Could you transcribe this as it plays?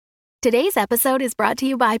Today's episode is brought to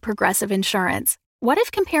you by Progressive Insurance. What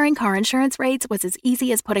if comparing car insurance rates was as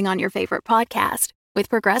easy as putting on your favorite podcast? With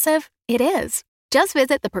Progressive, it is. Just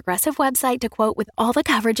visit the Progressive website to quote with all the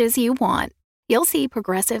coverages you want. You'll see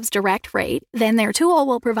Progressive's direct rate, then their tool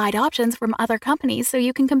will provide options from other companies so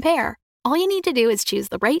you can compare. All you need to do is choose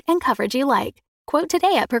the rate and coverage you like. Quote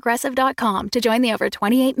today at Progressive.com to join the over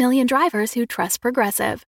 28 million drivers who trust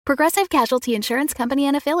Progressive. Progressive Casualty Insurance Company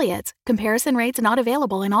and Affiliates. Comparison rates not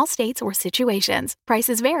available in all states or situations.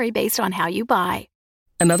 Prices vary based on how you buy.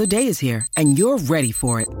 Another day is here, and you're ready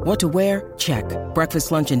for it. What to wear? Check.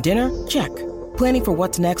 Breakfast, lunch, and dinner? Check. Planning for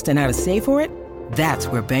what's next and how to save for it? That's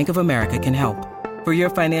where Bank of America can help. For your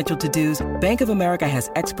financial to-dos, Bank of America has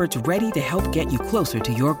experts ready to help get you closer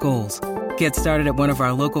to your goals. Get started at one of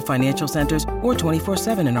our local financial centers or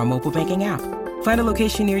 24/7 in our mobile banking app. Find a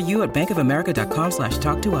location near you at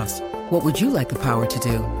bankofamerica.com/talktous. What would you like the power to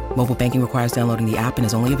do? Mobile banking requires downloading the app and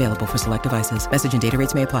is only available for select devices. Message and data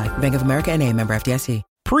rates may apply. Bank of America N.A., member FDIC.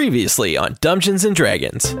 Previously on Dungeons &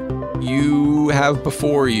 Dragons. You have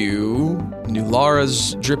before you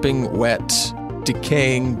Nulara's dripping wet,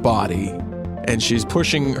 decaying body, and she's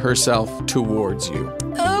pushing herself towards you.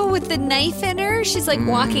 Oh, with the knife in her? She's like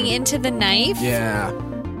walking into the knife? Yeah.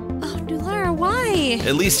 Oh, Nulara, why?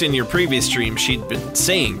 At least in your previous stream, she'd been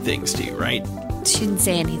saying things to you, right? She didn't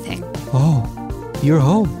say anything. Oh, you're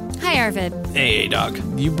home. Hi, Arvid. Hey, dog.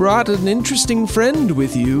 You brought an interesting friend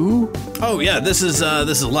with you. Oh, yeah, this is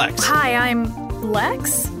Lex. Hi, I'm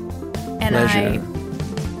Lex. And Pleasure.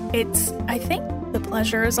 I think the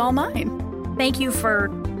pleasure is all mine. Thank you for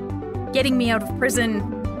getting me out of prison.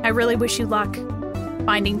 I really wish you luck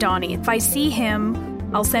finding Donnie. If I see him,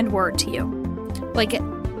 I'll send word to you. Like,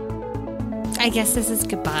 I guess this is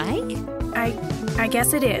goodbye? I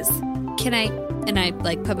guess it is. Can I, and I,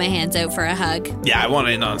 like, put my hands out for a hug. Yeah, I want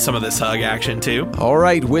in on some of this hug action, too. All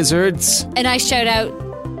right, wizards. And I shout out,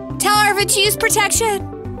 tell Arvid to use protection!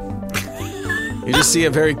 You just see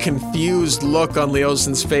a very confused look on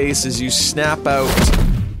Leosin's face as you snap out.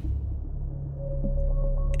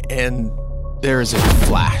 And there is a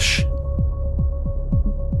flash.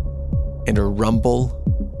 And a rumble.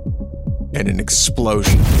 And an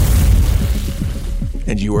explosion.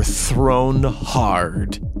 And you are thrown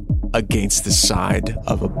hard against the side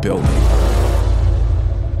of a building.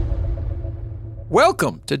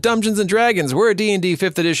 Welcome to Dungeons & Dragons. We're a D&D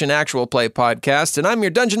 5th edition actual play podcast, and I'm your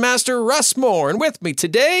Dungeon Master, Russ Moore, and with me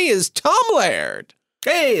today is Tom Laird.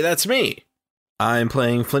 Hey, that's me. I'm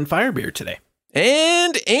playing Flint Firebeard today.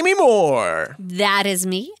 And Amy Moore. That is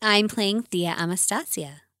me. I'm playing Thea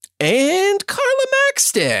Anastasia. And Carla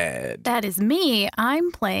Maxted. That is me.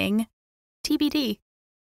 I'm playing TBD.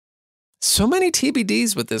 So many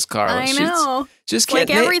TBDs with this, Carla. I know. Just can't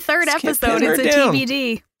like every third episode, it's a down.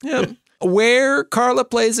 TBD. Yeah. Where Carla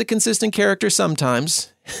plays a consistent character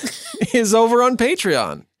sometimes is over on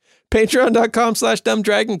Patreon.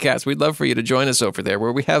 Patreon.com/dumbdragoncast. We'd love for you to join us over there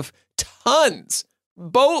where we have tons,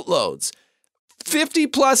 boatloads, 50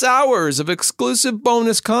 plus hours of exclusive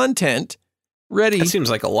bonus content ready. That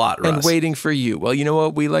seems like a lot, Russ. And waiting for you. Well, you know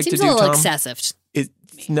what we like Seems to do, a little Tom? excessive.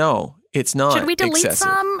 No, it's not. Should we delete excessive.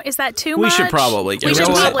 some? Is that too We much? should probably. We should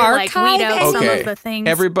You know what? probably like weed out some Okay. of the things.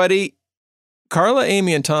 Everybody, Carla,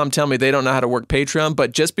 Amy, and Tom tell me they don't know how to work Patreon,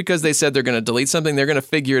 but just because they said they're going to delete something, they're going to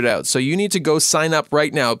figure it out. So you need to go sign up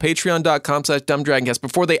right now, patreon.com/dumbdragoncast,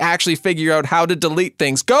 before they actually figure out how to delete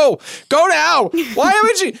things. Go now. Why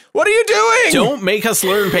haven't you? What are you doing? Don't make us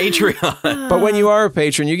learn Patreon. But when you are a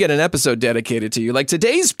patron, you get an episode dedicated to you, like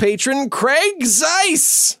today's patron, Craig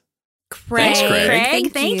Zeiss. Craig. Thanks,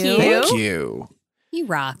 Craig. Thank you. Thank you. You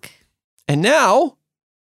rock. And now,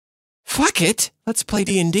 fuck it. Let's play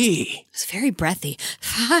D&D. It's very breathy.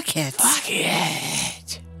 Fuck it. Fuck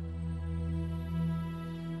it.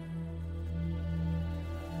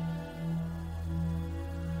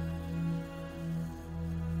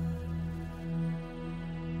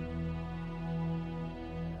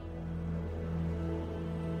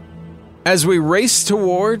 As we race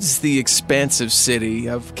towards the expansive city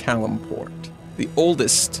of Calimport, the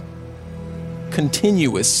oldest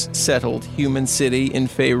continuous settled human city in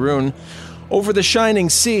Faerun, over the shining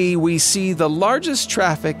sea, we see the largest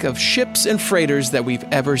traffic of ships and freighters that we've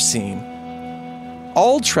ever seen,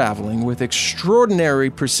 all traveling with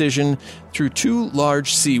extraordinary precision through two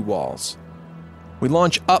large seawalls. We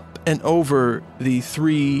launch up and over the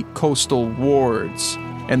 3 coastal wards,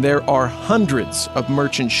 and there are hundreds of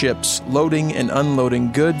merchant ships loading and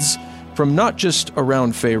unloading goods from not just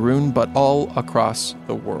around Faerun, but all across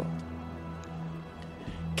the world.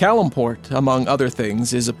 Calimport, among other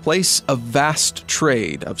things, is a place of vast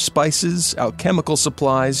trade of spices, alchemical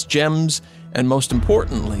supplies, gems, and most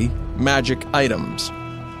importantly, magic items.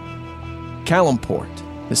 Calimport,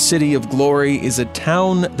 the City of Glory, is a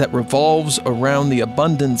town that revolves around the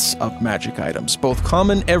abundance of magic items, both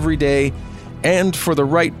common everyday and, for the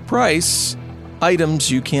right price, items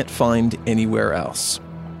you can't find anywhere else.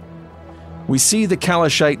 We see the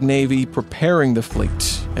Kalashite Navy preparing the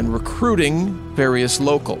fleet and recruiting various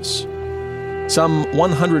locals. Some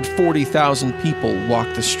 140,000 people walk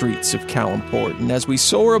the streets of Calimport, and as we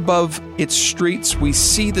soar above its streets, we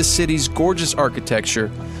see the city's gorgeous architecture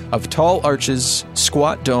of tall arches,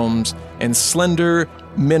 squat domes, and slender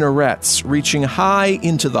minarets reaching high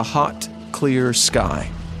into the hot, clear sky.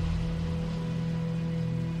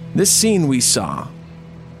 This scene we saw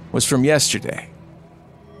was from yesterday.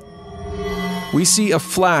 We see a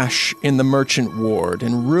flash in the merchant ward,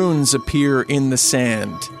 and runes appear in the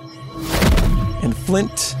sand. And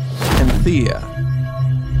Flint and Thea,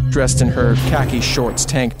 dressed in her khaki shorts,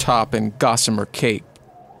 tank top, and gossamer cape.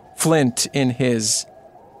 Flint in his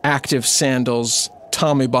active sandals,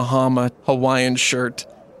 Tommy Bahama Hawaiian shirt,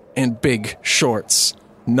 and big shorts,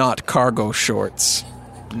 not cargo shorts.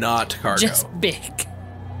 Not cargo. Just big.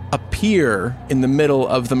 Appear in the middle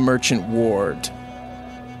of the merchant ward.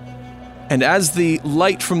 And as the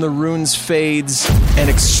light from the runes fades, an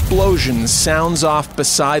explosion sounds off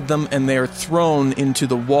beside them, and they are thrown into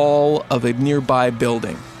the wall of a nearby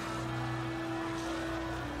building.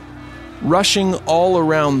 Rushing all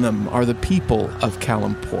around them are the people of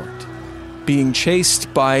Calimport, being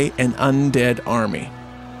chased by an undead army.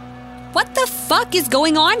 What the fuck is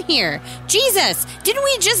going on here? Jesus, didn't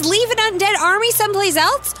we just leave an undead army someplace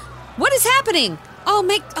else? What is happening? Oh,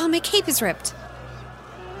 my cape is ripped.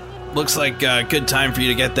 Looks like a good time for you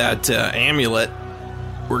to get that amulet.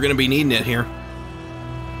 We're going to be needing it here.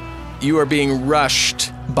 You are being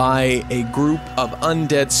rushed by a group of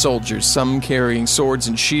undead soldiers, some carrying swords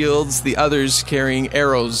and shields, the others carrying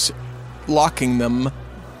arrows, locking them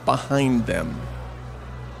behind them.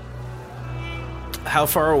 How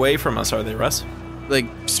far away from us are they, Russ?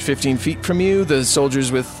 Like 15 feet from you, the soldiers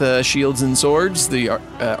with shields and swords. The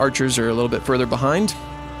archers are a little bit further behind.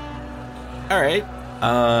 All right.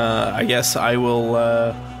 I guess I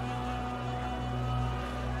will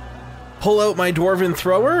pull out my dwarven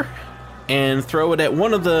thrower and throw it at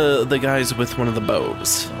one of the guys with one of the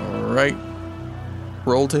bows. All right.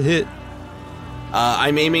 Roll to hit.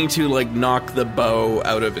 I'm aiming to, knock the bow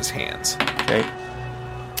out of his hands. Okay.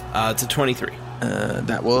 It's a 23.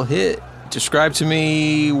 That will hit. Describe to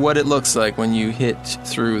me what it looks like when you hit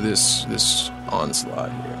through this onslaught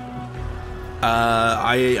here.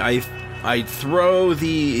 I throw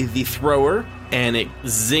the thrower, and it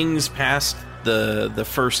zings past the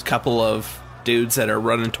first couple of dudes that are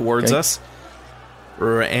running towards us.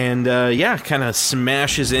 And, kind of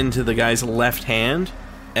smashes into the guy's left hand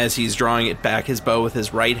as he's drawing it back his bow with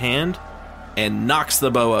his right hand, and knocks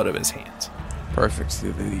the bow out of his hands. Perfect.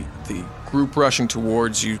 The group rushing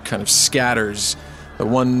towards you kind of scatters. The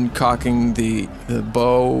one cocking the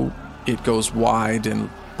bow, it goes wide and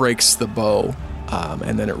breaks the bow.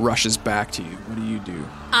 And then it rushes back to you. What do you do?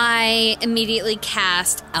 I immediately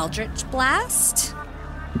cast Eldritch Blast.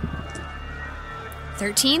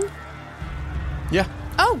 13? Yeah.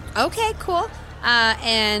 Oh, okay, cool.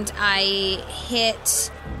 And I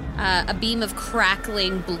hit a beam of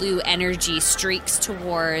crackling blue energy streaks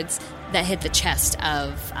towards that hit the chest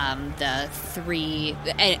of the three,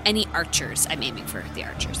 any archers. I'm aiming for the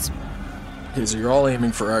archers. Okay, so you're all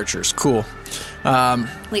aiming for archers. Cool.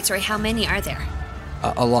 Wait, sorry, how many are there?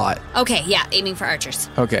 A lot. Okay, yeah, aiming for archers.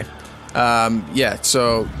 Okay.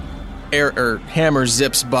 So hammer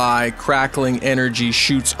zips by, crackling energy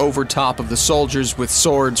shoots over top of the soldiers with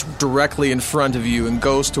swords directly in front of you and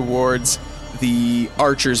goes towards the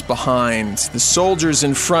archers behind. The soldiers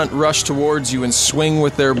in front rush towards you and swing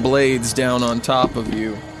with their blades down on top of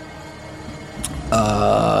you.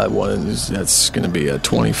 That's going to be a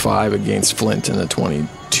 25 against Flint and a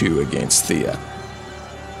 22 against Thea.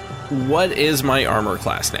 What is my armor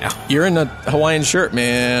class now? You're in a Hawaiian shirt,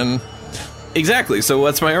 man. Exactly, so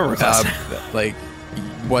what's my armor class?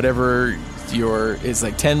 Whatever it's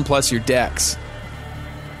 10 plus your dex.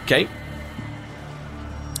 Okay.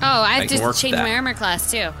 Oh, I have can to work change that. my armor class,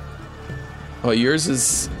 too. Well, yours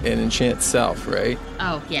is an enchant self, right?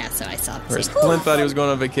 Oh, yeah, so I saw Whereas this. Flint thought he was going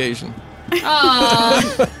on vacation.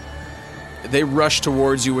 Oh. They rush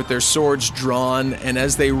towards you with their swords drawn, and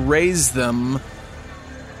as they raise them,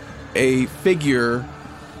 a figure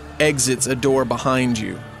exits a door behind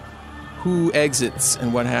you. Who exits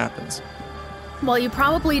and what happens? Well, you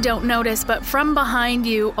probably don't notice, but from behind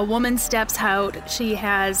you, a woman steps out. She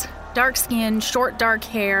has dark skin, short dark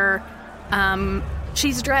hair.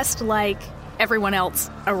 She's dressed like everyone else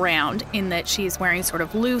around in that she's wearing sort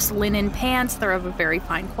of loose linen pants. They're of a very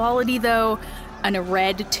fine quality, though, and a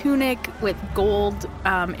red tunic with gold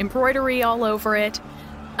embroidery all over it.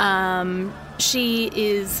 She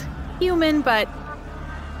is human, but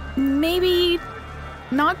maybe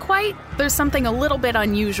not quite. There's something a little bit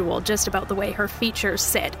unusual just about the way her features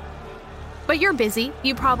sit. But you're busy.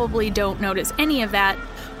 You probably don't notice any of that.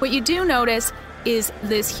 What you do notice is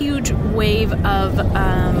this huge wave of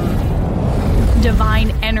divine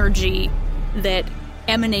energy that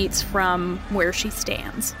emanates from where she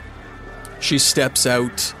stands. She steps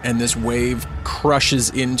out, and this wave crushes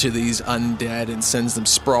into these undead and sends them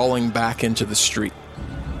sprawling back into the street.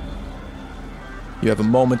 You have a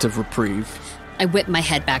moment of reprieve. I whip my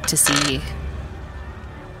head back to see...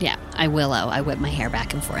 Yeah, I willow. I whip my hair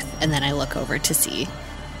back and forth, and then I look over to see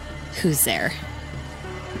who's there.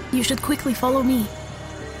 You should quickly follow me.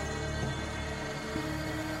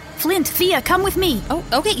 Flint, Thea, come with me. Oh,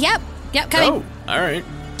 okay, yep, coming. Oh, all right.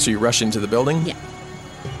 So you rush into the building? Yeah.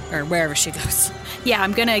 Or wherever she goes. Yeah,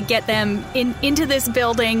 I'm gonna get them into this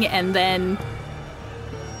building, and then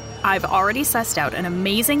I've already sussed out an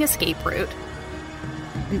amazing escape route.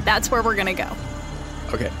 And that's where we're gonna go.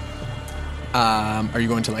 Okay. Are you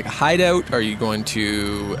going to like a hideout? Are you going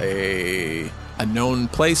to a known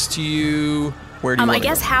place to you? Where do you I want to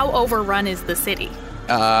guess go? how overrun is the city?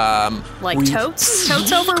 Totes?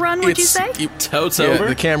 Totes overrun, would you say? Totes over?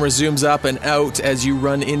 The camera zooms up and out as you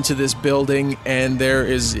run into this building, and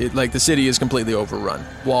the city is completely overrun.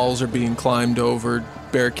 Walls are being climbed over,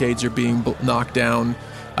 barricades are being knocked down,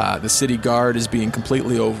 the city guard is being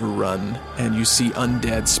completely overrun, and you see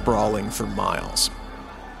undead sprawling for miles.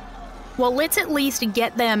 Well, let's at least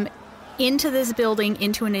get them into this building,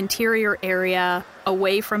 into an interior area,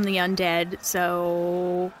 away from the undead,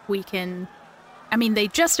 so we can... I mean, they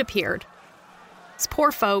just appeared. It's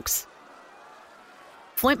poor folks.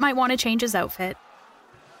 Flint might want to change his outfit.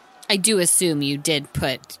 I do assume you did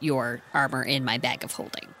put your armor in my bag of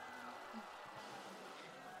holding.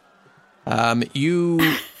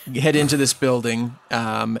 You head into this building,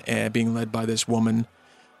 being led by this woman,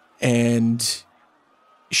 and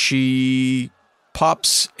she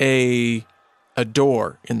pops a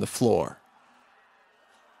door in the floor.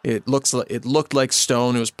 It looked like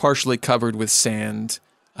stone. It was partially covered with sand,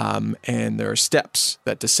 and there are steps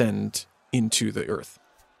that descend into the earth.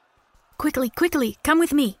 Quickly, come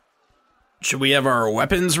with me. Should we have our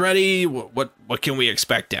weapons ready? What can we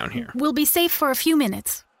expect down here? We'll be safe for a few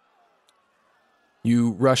minutes.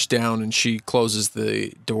 You rush down, and she closes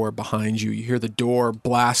the door behind you. You hear the door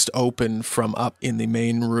blast open from up in the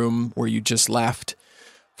main room where you just left.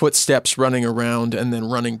 Footsteps running around and then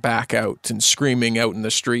running back out and screaming out in the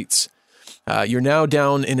streets. You're now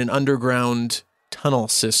down in an underground tunnel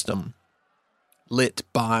system lit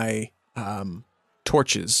by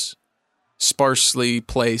torches, sparsely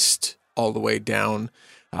placed all the way down.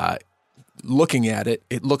 Looking at it,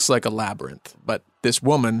 it looks like a labyrinth, but this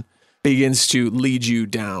woman begins to lead you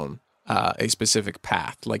down a specific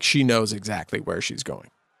path. Like she knows exactly where she's going.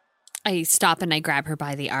 I stop and I grab her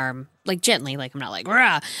by the arm, like gently, like I'm not like,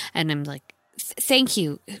 rah, and I'm like, thank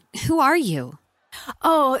you. Who are you?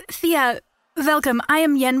 Oh, Thea, welcome. I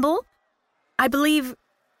am Yenbel. I believe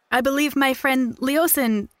my friend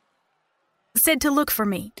Leosin said to look for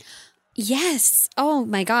me. Yes. Oh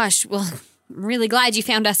my gosh. Well, I'm really glad you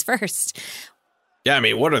found us first. Yeah, I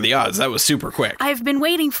mean, what are the odds? That was super quick. I've been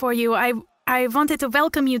waiting for you. I wanted to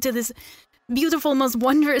welcome you to this beautiful, most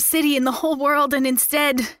wondrous city in the whole world, and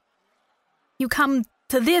instead you come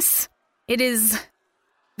to this.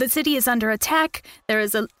 The city is under attack. There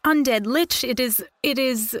is an undead lich. It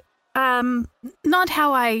is not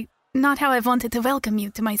how I wanted to welcome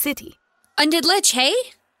you to my city. Undead lich, hey?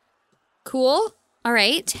 Cool. All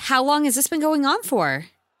right. How long has this been going on for?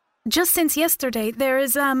 Just since yesterday. There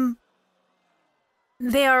is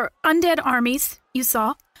they are undead armies, you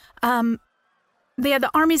saw. They are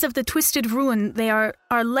the armies of the Twisted Ruin. They are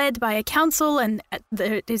led by a council, and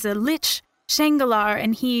there is a lich, Shangalar,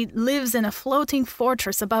 and he lives in a floating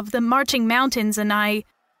fortress above the marching mountains, and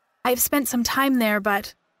I've spent some time there,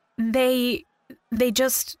 but they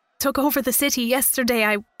just took over the city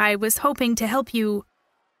yesterday. I was hoping to help you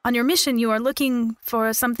on your mission. You are looking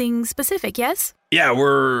for something specific, yes? Yeah,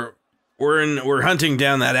 we're hunting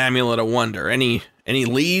down that amulet of wonder. Any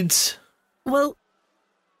leads? Well,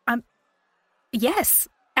 yes,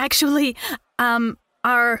 actually, I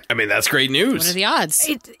mean, that's great news. What are the odds?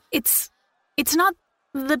 It's not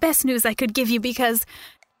the best news I could give you because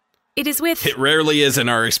it is with... It rarely is in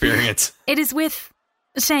our experience. It is with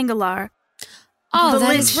Shangalar. Oh, the that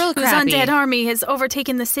lich is real whose crappy. undead army has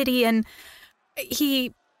overtaken the city, and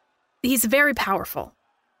he He's very powerful.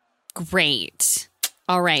 Great.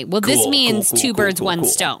 All right. Well, this means two birds, one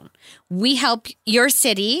stone. We help your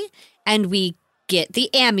city, and we get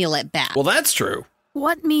the amulet back. Well, that's true.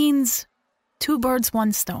 What means 2 birds,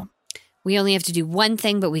 1 stone? We only have to do one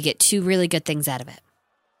thing, but we get 2 really good things out of it.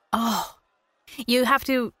 Oh, you have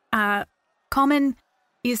to, Common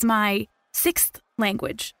is my 6th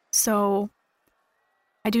language, so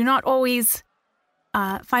I do not always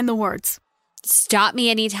find the words. Stop me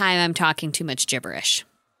anytime I'm talking too much gibberish.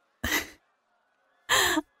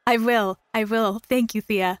 I will. Thank you,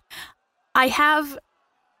 Thea. I have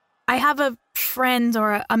a friend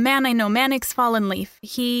or a man I know, Manix Fallenleaf.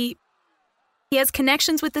 He has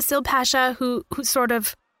connections with the Silpasha, who sort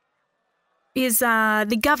of is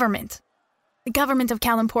the government of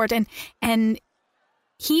Kalimport, and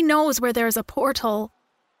he knows where there's a portal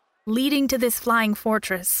leading to this flying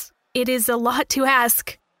fortress. It is a lot to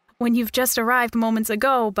ask when you've just arrived moments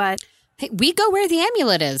ago, but... Hey, we go where the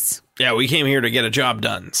amulet is. Yeah, we came here to get a job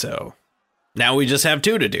done, so now we just have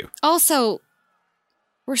 2 to do. Also,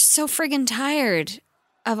 we're so friggin' tired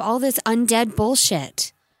of all this undead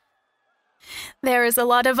bullshit. There is a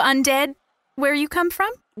lot of undead where you come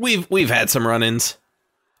from? We've had some run-ins.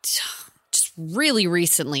 Just really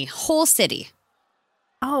recently. Whole city.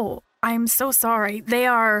 Oh, I'm so sorry. They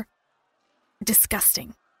are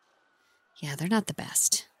disgusting. Yeah, they're not the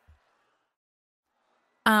best.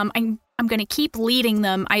 I'm going to keep leading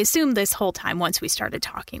them. I assume this whole time, once we started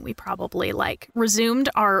talking, we probably resumed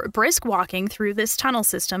our brisk walking through this tunnel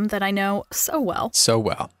system that I know so well. So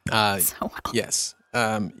well. Yes.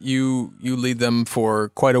 You lead them for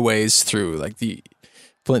quite a ways through.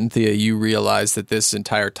 Flint and Thea, you realize that this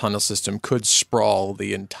entire tunnel system could sprawl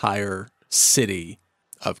the entire city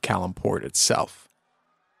of Kalimport itself.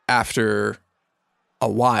 After a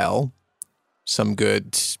while, some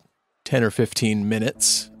good 10 or 15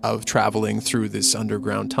 minutes of traveling through this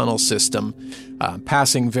underground tunnel system,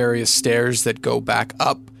 passing various stairs that go back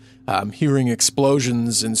up, hearing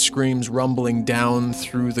explosions and screams rumbling down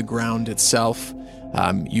through the ground itself,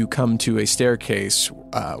 you come to a staircase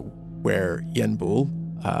where Yenbul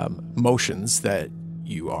motions that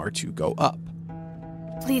you are to go up.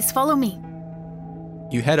 Please follow me.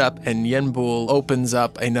 You head up, and Yenbul opens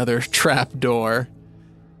up another trap door,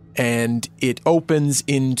 and it opens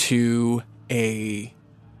into a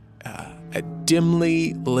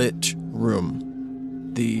dimly lit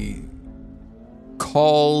room. The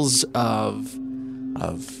calls of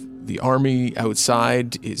the army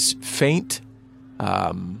outside is faint.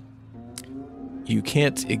 You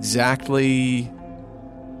can't exactly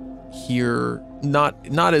hear,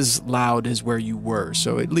 not as loud as where you were,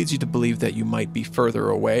 so it leads you to believe that you might be further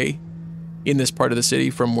away in this part of the city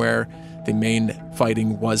from where the main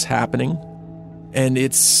fighting was happening. And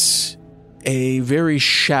it's a very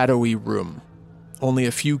shadowy room, only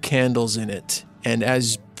a few candles in it. And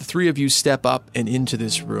as the 3 of you step up and into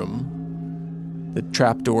this room, the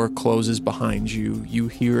trapdoor closes behind you. You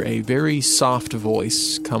hear a very soft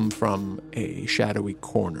voice come from a shadowy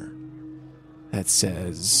corner that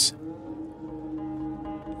says,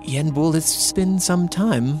 "Yenbul, it's been some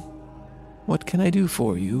time. What can I do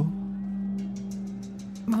for you?"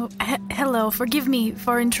 Oh, hello, forgive me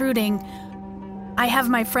for intruding. I have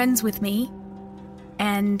my friends with me,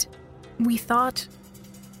 and we thought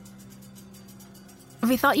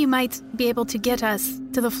you might be able to get us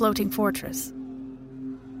to the floating fortress.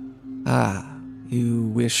 Ah, you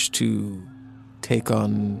wish to take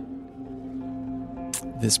on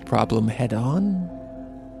this problem head on?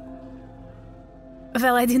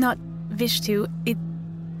 Well, I do not wish to.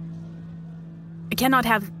 I cannot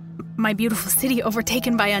have my beautiful city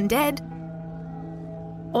overtaken by undead.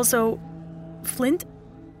 Also, Flint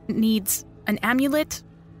needs an amulet.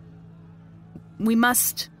 We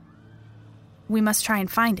must try and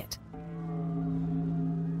find it.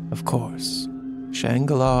 Of course.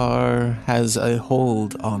 Shangalar has a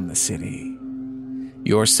hold on the city.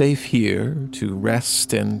 You're safe here to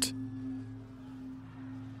rest, and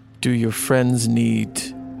do your friends need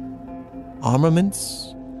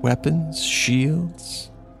armaments, weapons,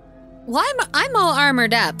 shields? Well, I'm all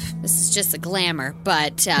armored up. This is just a glamour,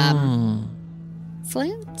 but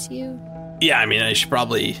Flint, you? Yeah, I mean, I should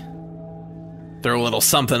probably throw a little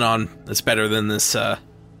something on that's better than this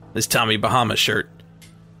Tommy Bahama shirt.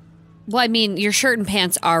 Well, I mean, your shirt and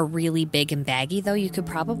pants are really big and baggy, though. You could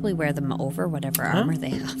probably wear them over whatever armor they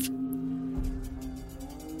have.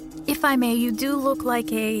 If I may, you do look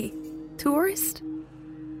like a tourist.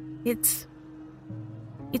 It's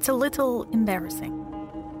a little embarrassing.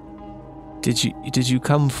 Did you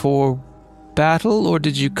come for battle, or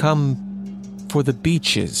did you come for the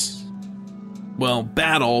beaches? well,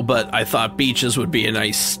 battle, but I thought beaches would be a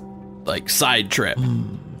nice, like, side trip.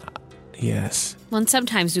 Yes. Well, and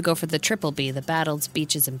sometimes we go for the triple B, the battles,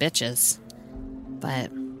 beaches, and bitches.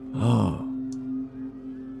 But... Oh.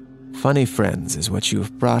 Funny friends is what you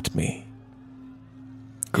have brought me.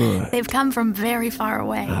 Good. They've come from very far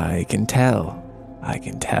away. I can tell.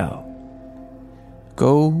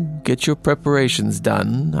 Go get your preparations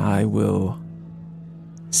done. I will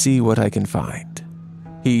see what I can find.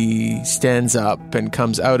 He stands up and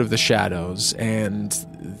comes out of the shadows, and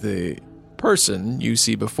the person you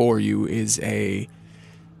see before you is a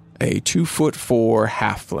 2'4"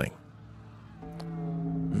 halfling.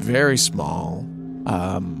 Very small,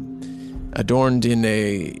 adorned in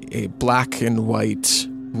a black and white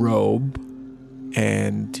robe,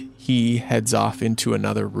 and he heads off into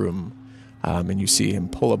another room, and you see him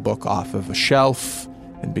pull a book off of a shelf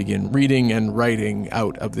and begin reading and writing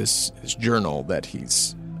out of this journal that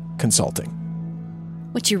he's consulting.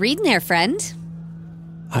 What you reading there, friend?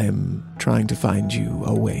 I am trying to find you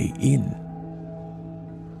a way in.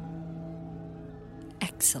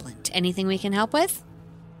 Excellent. Anything we can help with?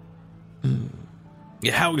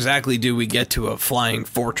 Yeah, how exactly do we get to a flying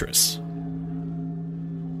fortress?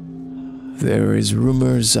 There is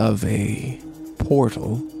rumors of a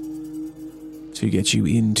portal to get you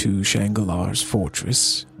into Shanghalar's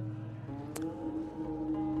fortress.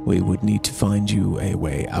 We would need to find you a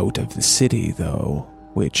way out of the city, though,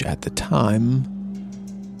 which at the time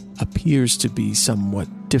appears to be somewhat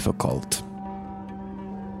difficult.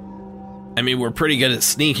 I mean, we're pretty good at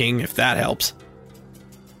sneaking, if that helps.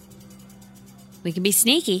 We can be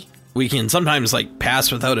sneaky. We can sometimes, like,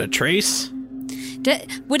 pass without a trace.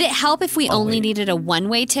 Would it help if we only needed a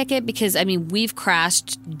one-way ticket? Because, I mean, we've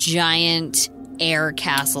crashed giant air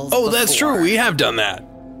castles before. That's true. We have done that.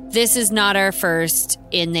 This is not our first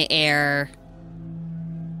in-the-air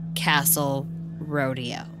castle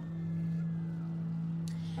rodeo.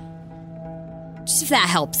 Just if that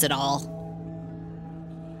helps at all.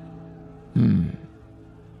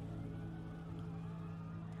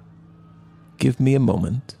 Give me a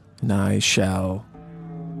moment, and I shall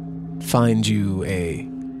find you a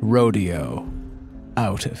rodeo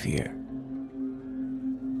out of here.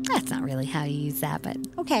 That's not really how you use that, but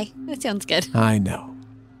okay, that sounds good. I know.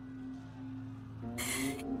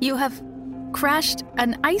 You have crashed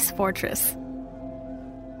an ice fortress.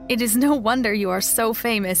 It is no wonder you are so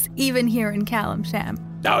famous, even here in Kalimsham.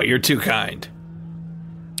 Oh, you're too kind.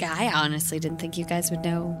 Yeah, I honestly didn't think you guys would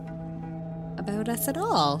know about us at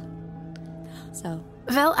all. So,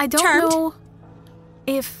 Well, I don't Charmed. know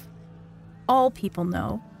if all people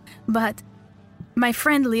know, but my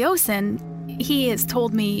friend Leosin, he has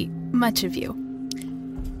told me much of you.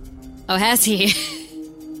 oh, has he?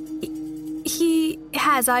 He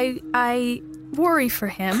has. I worry for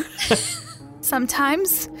him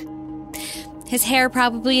sometimes. His hair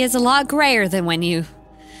probably is a lot grayer than when you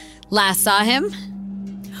last saw him.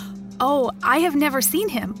 Oh, I have never seen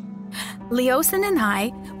him. Leosin and I,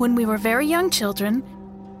 when we were very young children,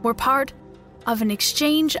 were part of an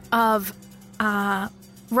exchange of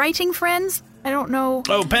writing friends. I don't know.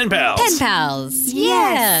 Oh, pen pals. Pen pals. Yes.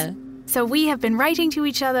 Yeah. So we have been writing to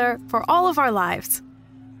each other for all of our lives.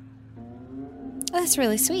 That's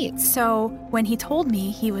really sweet. So when he told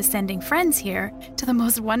me he was sending friends here to the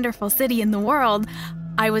most wonderful city in the world,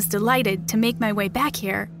 I was delighted to make my way back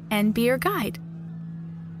here and be your guide.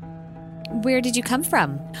 Where did you come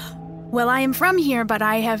from? Well, I am from here, but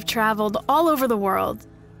I have traveled all over the world.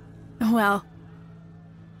 Well,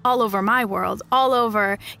 all over my world, all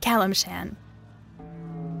over Kalimshan.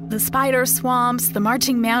 The spider swamps, the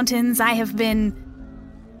marching mountains, I have been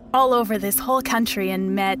all over this whole country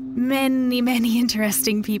and met many, many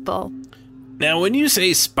interesting people. Now, when you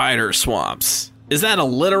say spider swamps, is that a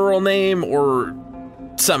literal name or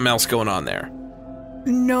something else going on there?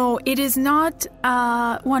 No, it is not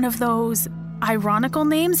one of those ironical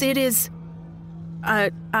names. It is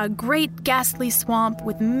a great ghastly swamp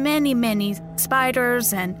with many, many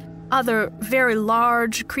spiders and other very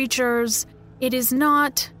large creatures. It is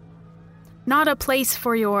not a place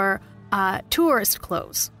for your tourist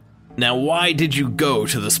clothes. Now, why did you go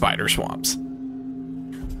to the spider swamps?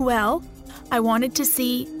 Well, I wanted to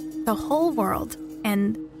see the whole world,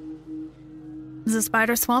 and the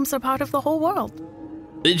spider swamps are part of the whole world.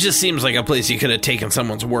 It just seems like a place you could have taken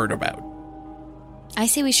someone's word about. I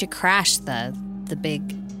say we should crash the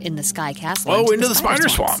big in the sky castle. Oh, into the spider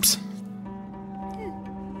swamps.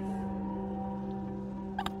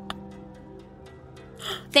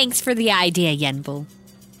 Thanks for the idea, Yenbul.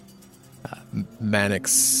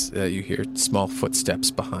 Mannix, you hear small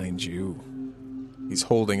footsteps behind you. He's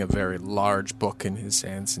holding a very large book in his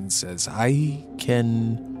hands and says, I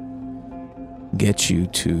can get you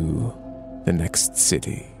to the next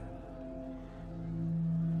city.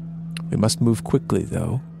 We must move quickly,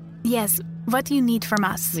 though. Yes, what do you need from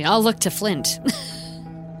us? We all look to Flint.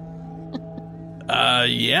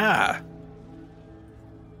 Yeah.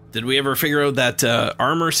 Did we ever figure out that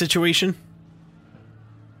armor situation?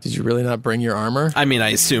 Did you really not bring your armor? I mean,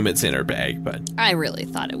 I assume it's in her bag, but... I really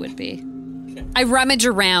thought it would be. I rummage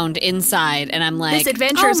around inside, and I'm like, This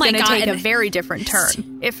adventure is going to take a and very different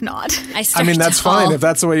turn, if not. I mean, that's fine if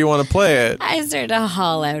that's the way you want to play it. I start to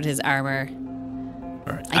haul out his armor.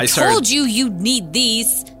 All right. I told you you'd need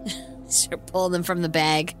these. Start pulling them from the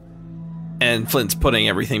bag. And Flint's putting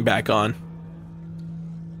everything back on.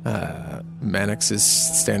 Mannix is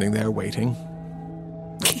standing there waiting.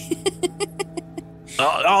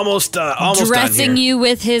 Almost dressing done here. you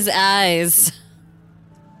with his eyes.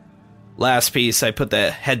 Last piece, I put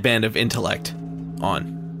the headband of intellect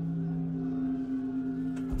on.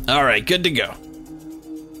 All right, good to go.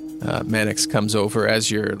 Mannix comes over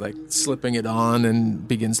as you're like slipping it on and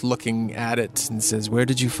begins looking at it and says, "Where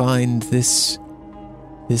did you find this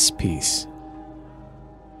piece?"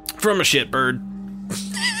 From a shitbird.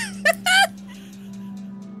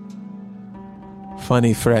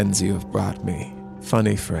 Funny friends you have brought me.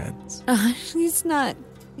 Funny friends. He's not.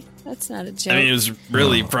 That's not a joke. I mean, it was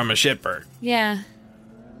really from a shitbird. Yeah.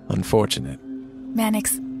 Unfortunate.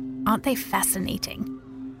 Mannix, aren't they fascinating?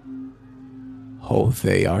 Oh,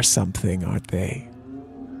 they are something, aren't they?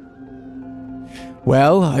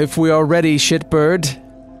 Well, if we are ready, shitbird,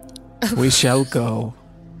 we shall go.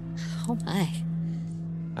 Oh my.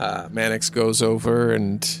 Mannix goes over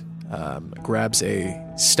and grabs a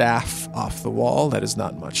staff off the wall that is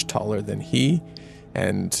not much taller than he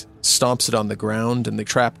and stomps it on the ground, and the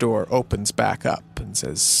trapdoor opens back up and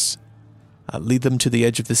says, lead them to the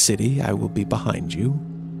edge of the city. I will be behind you.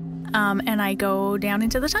 And I go down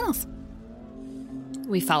into the tunnels.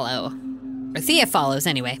 We follow. Or Thea follows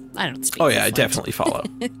anyway. I don't speak. Oh, yeah, I definitely follow.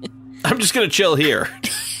 I'm just going to chill here.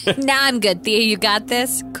 Nah, I'm good. Thea, you got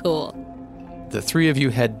this? Cool. The three of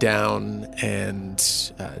you head down and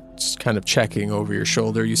just kind of checking over your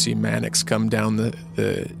shoulder. You see Mannix come down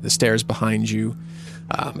the stairs behind you.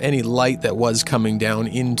 Any light that was coming down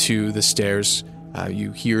into the stairs,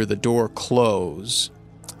 you hear the door close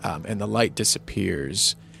and the light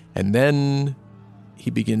disappears. And then he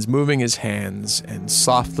begins moving his hands and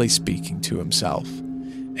softly speaking to himself.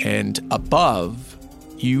 And above,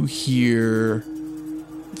 you hear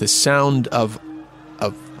the sound of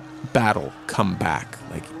battle come back,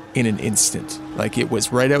 like in an instant. Like it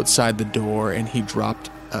was right outside the door, and he dropped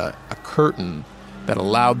a curtain that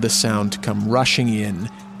allowed the sound to come rushing in,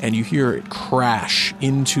 and you hear it crash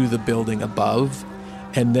into the building above.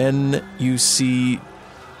 And then you see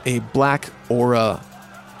a black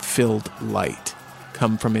aura-filled light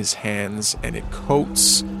come from his hands, and it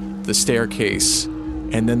coats the staircase,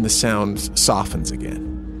 and then the sound softens again.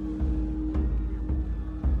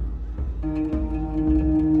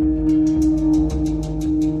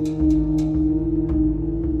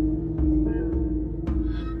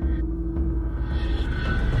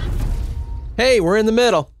 Hey, we're in the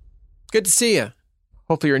middle. Good to see you.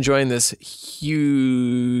 Hopefully you're enjoying this huge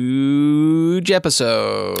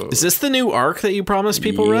episode. Is this the new arc that you promised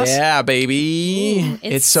people, Russ? Yeah, baby. Ooh,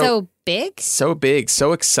 it's so big. So big,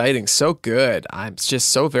 so exciting, so good. I'm just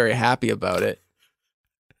so very happy about it.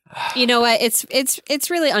 You know what? It's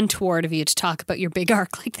really untoward of you to talk about your big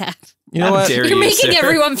arc like that. You know what? You're making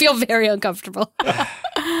everyone feel very uncomfortable.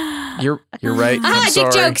 You're right. I'm dick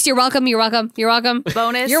sorry. jokes. You're welcome. You're welcome. You're welcome.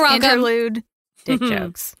 Bonus, You're welcome. interlude, dick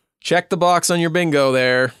jokes. Check the box on your bingo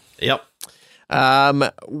there. Yep.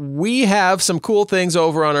 We have some cool things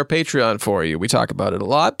over on our Patreon for you. We talk about it a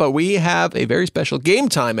lot, but we have a very special Game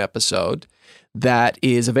Time episode that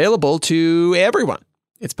is available to everyone.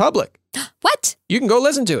 It's public. What? You can go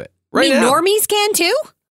listen to it right Me now. normies can too?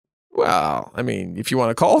 Well, I mean, if you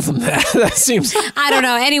want to call them that, that seems... I don't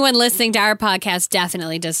know. Anyone listening to our podcast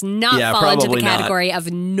definitely does not fall into the category of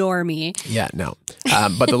normie. Yeah, no.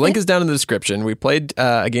 But the link is down in the description. We played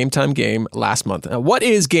a Game Time game last month. What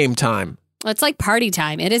is Game Time? It's like party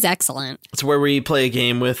time. It is excellent. It's where we play a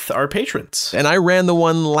game with our patrons. And I ran the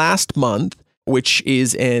one last month, which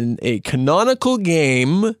is a canonical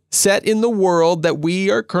game set in the world that we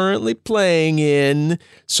are currently playing in.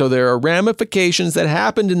 So there are ramifications that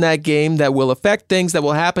happened in that game that will affect things that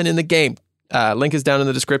will happen in the game. Link is down in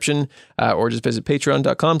the description, or just visit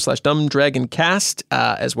patreon.com/dumbdragoncast,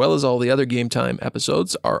 as well as all the other Game Time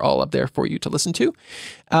episodes are all up there for you to listen to.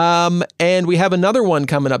 And we have another one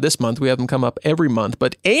coming up this month. We have them come up every month,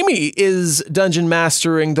 but Amy is dungeon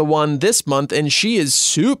mastering the one this month, and she is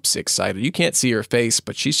soups excited. You can't see her face,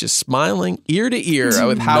 but she's just smiling ear to ear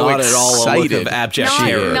with how Not at all a look excited of abject she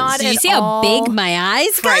terror. is. Not Did you at see how all big my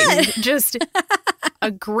eyes frightened. got? Just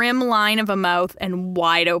a grim line of a mouth and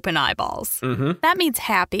wide open eyeballs. Mm-hmm. That means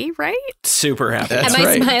happy, right? Super happy. That's Am I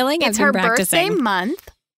right. smiling? It's I've her been practicing. birthday month.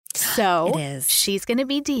 So It is. she's going to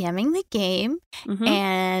be DMing the game, Mhm.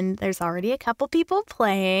 and there's already a couple people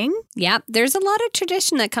playing. Yeah, there's a lot of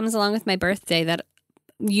tradition that comes along with my birthday that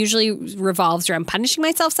usually revolves around punishing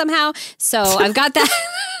myself somehow. So I've got that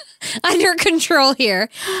under control here.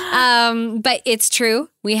 But it's true.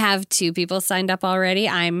 We have 2 people signed up already.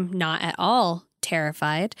 I'm not at all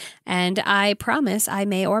terrified. And I promise I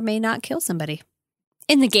may or may not kill somebody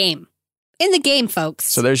in the game. In the game, folks.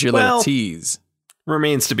 So there's your Well- little tease.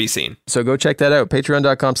 Remains to be seen. So go check that out.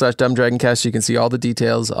 Patreon.com/dumbdragoncast. You can see all the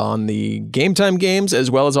details on the Game Time games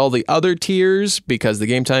as well as all the other tiers, because the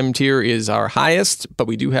Game Time tier is our highest, but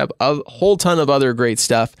we do have a whole ton of other great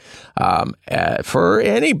stuff for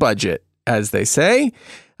any budget, as they say.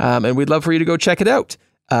 And we'd love for you to go check it out.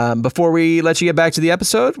 Before we let you get back to the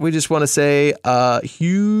episode, we just want to say a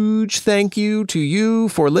huge thank you to you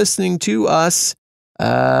for listening to us,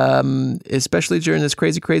 especially during this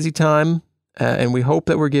crazy, crazy time. And we hope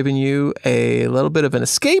that we're giving you a little bit of an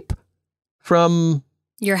escape from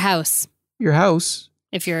your house. your house.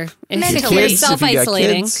 If you're Mentally.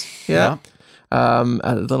 self-isolating. Yeah.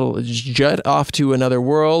 A little jet off to another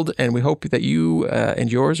world. And we hope that you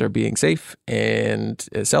and yours are being safe and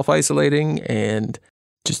self-isolating and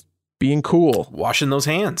just being cool. Washing those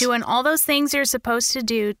hands. Doing all those things you're supposed to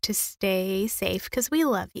do to stay safe because we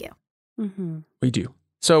love you. Mm-hmm. We do.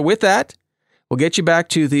 So with that, we'll get you back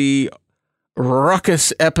to the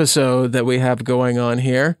ruckus episode that we have going on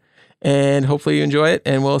here. And hopefully you enjoy it.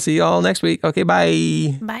 And we'll see you all next week. Okay,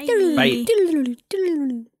 bye. Bye. Bye.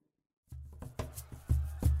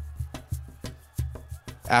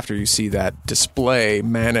 After you see that display,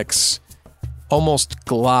 Mannix almost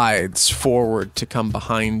glides forward to come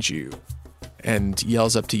behind you and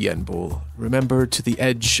yells up to Yenbul, "Remember, to the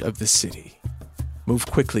edge of the city. Move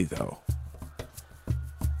quickly, though."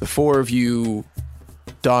 The 4 of you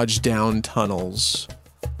dodge down tunnels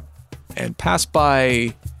and pass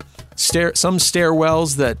by some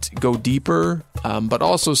stairwells that go deeper, but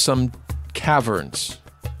also some caverns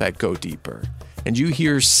that go deeper. And you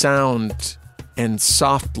hear sound and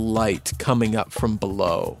soft light coming up from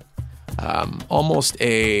below. Almost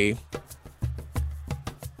a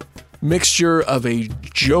mixture of a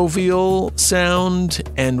jovial sound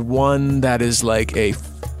and one that is like a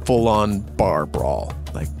full-on bar brawl.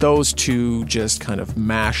 Like those two just kind of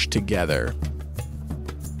mashed together.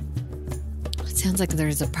 It sounds like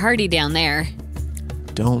there's a party down there.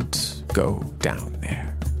 Don't go down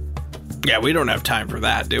there. Yeah, we don't have time for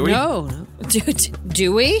that, do we? No.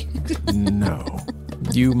 Do we? No.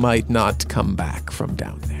 You might not come back from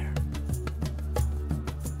down there.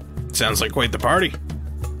 Sounds like quite the party.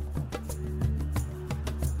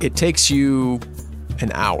 It takes you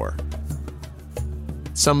an hour.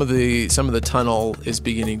 Some of the tunnel is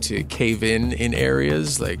beginning to cave in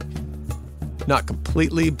areas, like not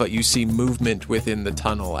completely, but you see movement within the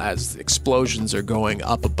tunnel as explosions are going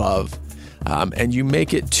up above, and you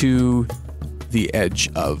make it to the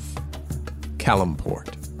edge of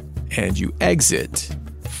Calumport, and you exit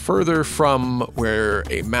further from where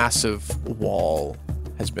a massive wall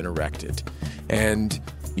has been erected, and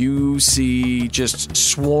you see just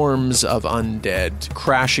swarms of undead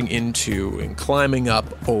crashing into and climbing up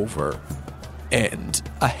over. And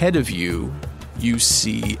ahead of you, you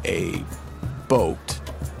see a boat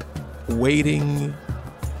waiting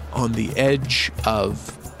on the edge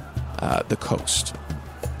of the coast.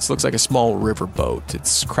 This looks like a small river boat.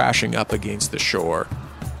 It's crashing up against the shore.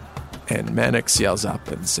 And Mannix yells up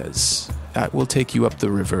and says, "That will take you up the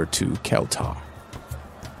river to Keltar.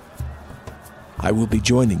 I will be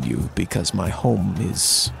joining you because my home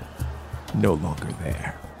is no longer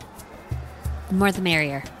there." The more the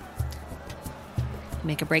merrier.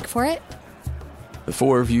 Make a break for it? The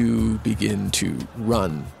 4 of you begin to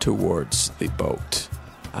run towards the boat.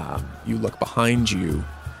 You look behind you,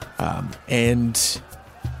 and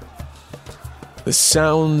the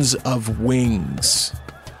sounds of wings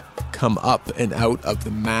come up and out of the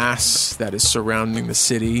mass that is surrounding the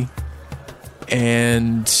city,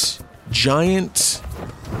 and giant,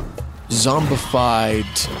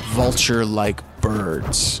 zombified, vulture-like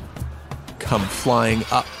birds come flying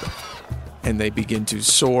up and they begin to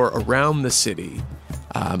soar around the city.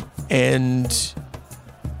 And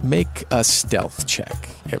make a stealth check,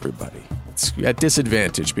 everybody. It's at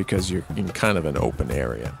disadvantage because you're in kind of an open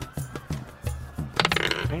area.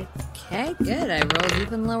 Okay, good. I rolled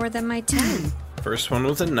even lower than my 10. First one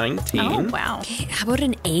was a 19. Oh, wow. Okay, how about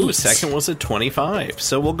an 8? Ooh, second was a 25,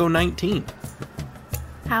 so we'll go 19.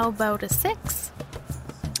 How about a 6?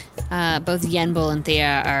 Both Yenbul and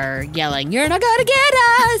Thea are yelling, "You're not gonna get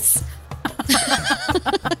us!"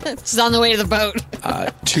 She's on the way to the boat.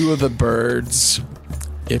 Two of the birds,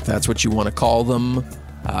 if that's what you want to call them,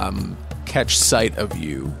 catch sight of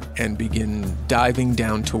you and begin diving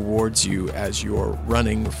down towards you as you're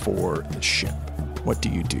running for the ship. What do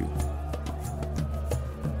you do?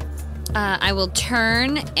 I will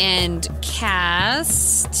turn and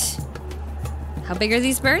cast... How big are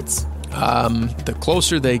these birds? The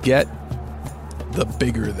closer they get, the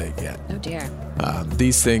bigger they get. Oh, dear.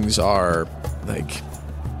 These things are like...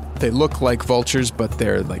 They look like vultures, but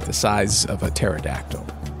they're like the size of a pterodactyl.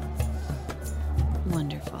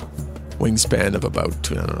 Wonderful. Wingspan of about,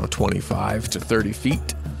 25 to 30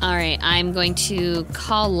 feet. All right, I'm going to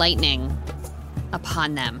call lightning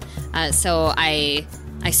upon them. So I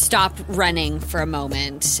stopped running for a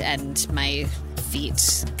moment, and my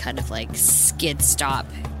feet kind of like skid stop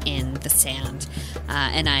in the sand.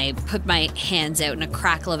 And I put my hands out, and a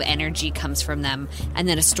crackle of energy comes from them, and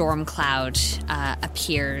then a storm cloud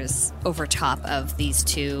appears over top of these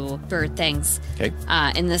two bird things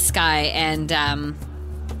in the sky, and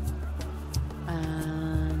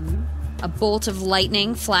a bolt of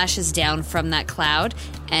lightning flashes down from that cloud,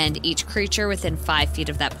 and each creature within 5 feet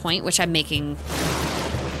of that point, which I'm making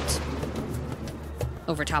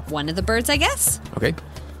over top one of the birds, I guess. Okay.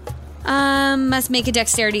 Must make a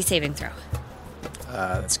dexterity saving throw.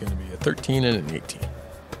 That's going to be a 13 and an 18.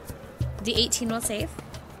 The 18 will save.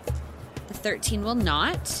 The 13 will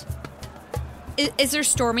not. Is there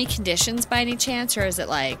stormy conditions by any chance, or is it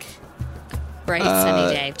like bright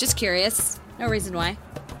sunny day? Just curious. No reason why.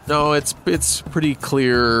 No, it's pretty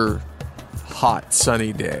clear, hot,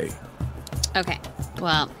 sunny day. Okay.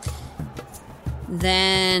 Well,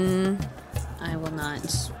 then I will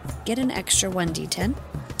not get an extra 1d10.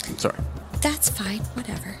 Sorry. That's fine.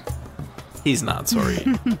 Whatever. He's not sorry.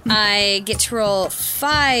 I get to roll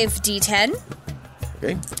 5d10.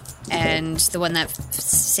 Okay. And the one that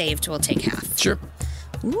saved will take half. Sure.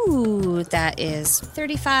 Ooh, that is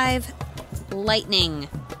 35 lightning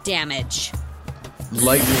damage.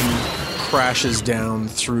 Lightning crashes down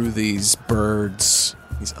through these birds,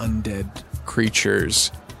 these undead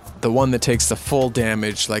creatures. The one that takes the full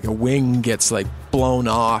damage, like a wing gets like blown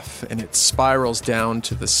off and it spirals down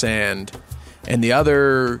to the sand. And the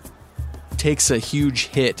other takes a huge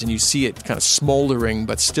hit, and you see it kind of smoldering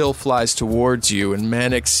but still flies towards you, and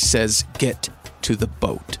Mannix says, "Get to the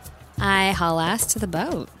boat." I haul ass to the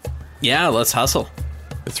boat. Yeah, let's hustle.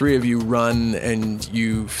 The three of you run, and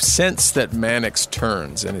you sense that Mannix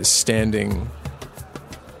turns and is standing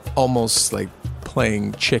almost like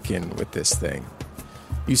playing chicken with this thing.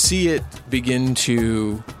 You see it begin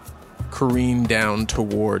to careen down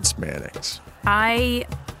towards Mannix. I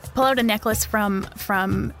pull out a necklace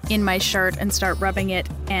from in my shirt and start rubbing it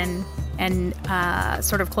and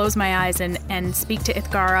sort of close my eyes and speak to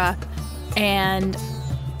Ithgara, and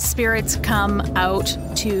spirits come out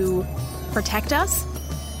to protect us.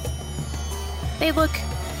 They look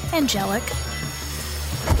angelic.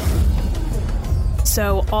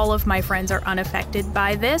 So all of my friends are unaffected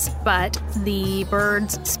by this, but the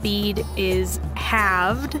bird's speed is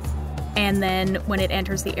halved. And then when it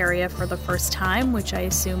enters the area for the first time, which I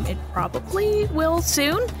assume it probably will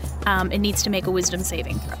soon, it needs to make a wisdom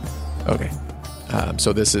saving throw. Okay.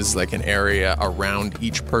 So this is like an area around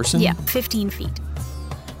each person? Yeah, 15 feet.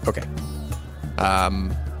 Okay.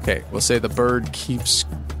 Okay, we'll say the bird keeps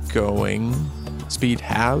going. Speed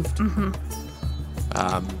halved? Mm-hmm.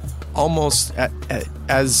 Almost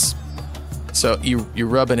as... So you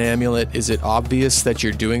rub an amulet. Is it obvious that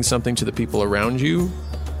you're doing something to the people around you?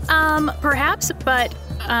 Perhaps, but,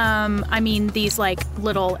 I mean, these, like,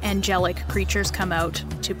 little angelic creatures come out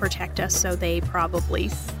to protect us, so they probably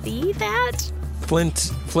see that?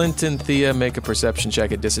 Flint and Thea make a perception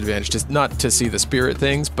check at disadvantage, just not to see the spirit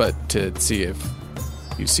things, but to see if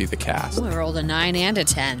you see the cast. Ooh, I rolled a 9 and a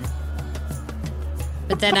 10.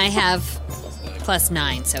 But then I have plus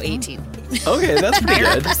 9, so 18. Okay, that's pretty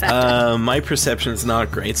good. My perception's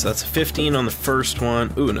not great, so that's a 15 on the first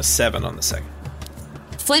one. Ooh, and a 7 on the second.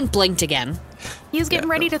 Flint blinked again. He was getting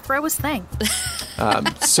ready to throw his thing.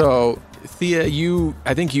 So, Thea,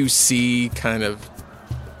 I think you see kind of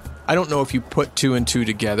I don't know if you put 2 and 2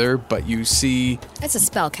 together, but you see It's a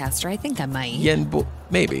spellcaster. I think I might.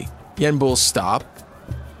 Yenbul stop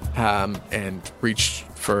and reach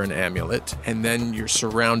for an amulet, and then you're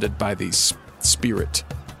surrounded by these spirit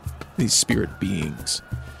beings.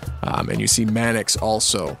 And you see Mannix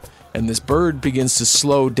also. And this bird begins to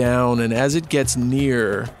slow down, and as it gets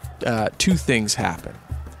near, 2 things happen.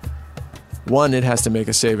 One, it has to make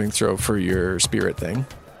a saving throw for your spirit thing.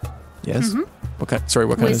 Yes? Mm-hmm. What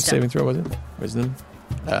kind of saving throw was it? Wisdom?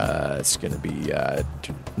 It's going to be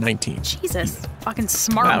 19. Jesus. Fucking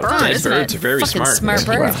smart bird, isn't It's it? very Fucking smart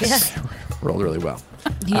bird. Well, Yeah. rolled really well.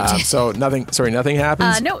 You did. So nothing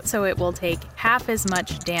happens? No, so it will take half as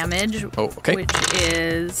much damage, okay. which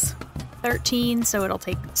is 13, so it'll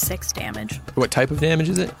take 6 damage. What type of damage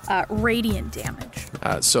is it? Radiant damage.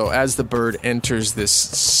 So as the bird enters this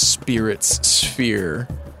spirit's sphere,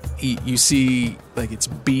 you see like its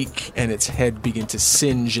beak and its head begin to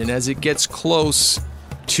singe, and as it gets close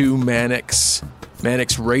to Mannix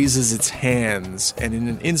raises its hands, and in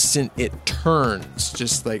an instant it turns,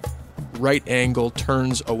 just like right angle,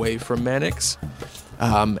 turns away from Mannix,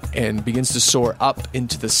 and begins to soar up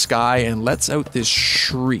into the sky and lets out this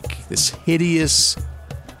shriek, this hideous,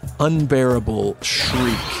 unbearable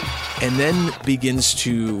shriek, and then begins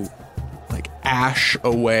to like ash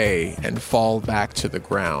away and fall back to the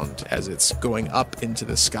ground as it's going up into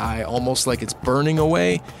the sky, almost like it's burning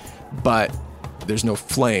away, but there's no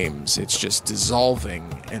flames. It's just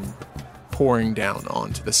dissolving and pouring down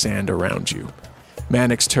onto the sand around you.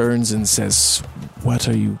 Mannix turns and says, "What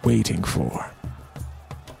are you waiting for?"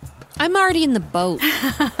 I'm already in the boat.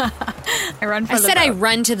 I run for the boat. I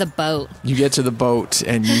run to the boat. You get to the boat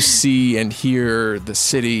and you see and hear the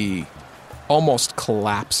city almost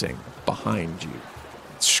collapsing behind you.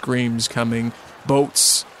 Screams coming.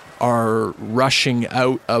 Boats are rushing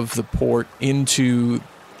out of the port into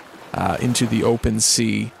the open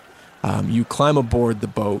sea. You climb aboard the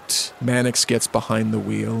boat. Mannix gets behind the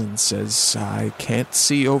wheel and says, "I can't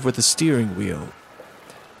see over the steering wheel.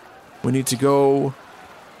 We need to go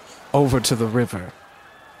over to the river."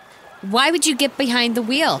 Why would you get behind the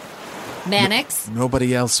wheel, Mannix?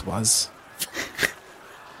 Nobody else was.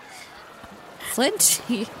 Flint,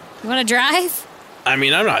 you want to drive? I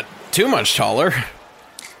mean, I'm not too much taller.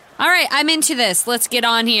 All right, I'm into this. Let's get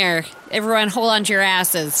on here. Everyone hold on to your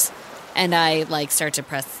asses. And I, start to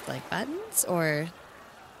press, buttons? Or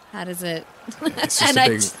how does it... It's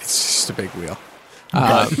just a big wheel.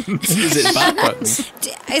 Is it buttons?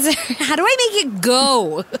 How do I make it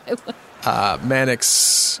go?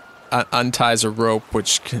 Mannix unties a rope,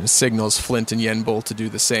 which signals Flint and Yenbul to do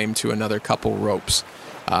the same to another couple ropes.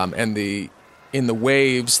 And in the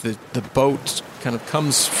waves, the boat kind of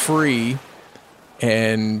comes free,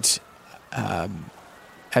 and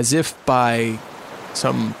as if by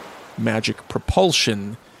some magic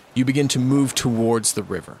propulsion, you begin to move towards the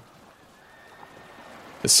river.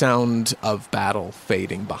 The sound of battle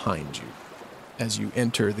fading behind you as you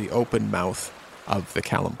enter the open mouth of the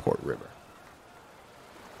Kalimport River.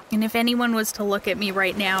 And if anyone was to look at me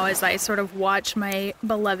right now as I sort of watch my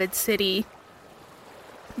beloved city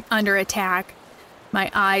under attack, my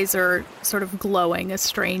eyes are sort of glowing a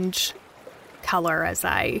strange color as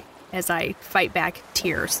I fight back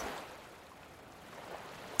tears.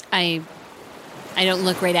 I don't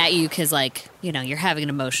look right at you because, you're having an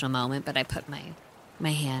emotional moment, but I put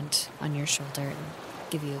my hand on your shoulder and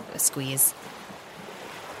give you a squeeze.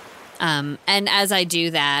 And as I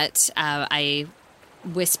do that, I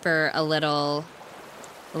whisper a little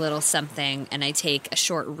something, and I take a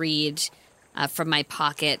short reed from my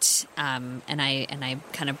pocket, and I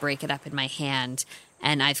kind of break it up in my hand,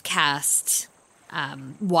 and I've cast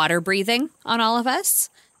water breathing on all of us.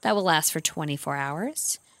 That will last for 24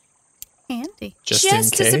 hours. Handy. Just in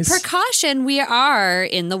case. As a precaution, we are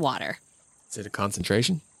in the water. Is it a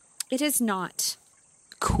concentration? It is not.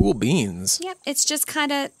 Cool beans. Yep, it's just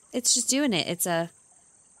doing it. It's a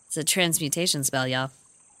transmutation spell, y'all.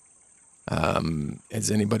 Does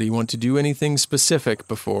anybody want to do anything specific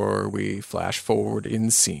before we flash forward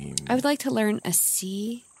in scene? I would like to learn a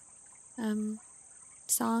sea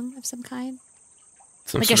song of some kind.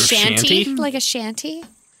 Some like sort a of shanty? shanty? Like a shanty?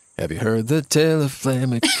 Have you heard the tale of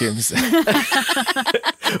Flamikins?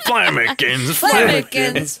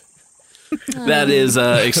 Flamikins. That is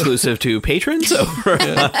exclusive to patrons over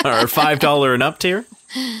our $5 and up tier.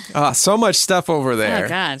 So much stuff over there. Oh,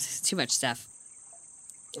 God. Too much stuff.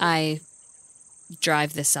 I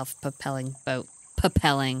drive the self-propelling boat.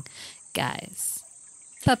 Propelling, guys.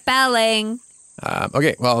 Propelling.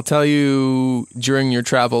 Okay, well, I'll tell you, during your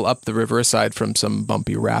travel up the river, aside from some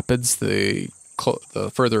bumpy rapids, the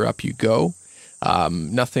further up you go,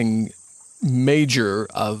 Nothing major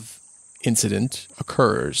of incident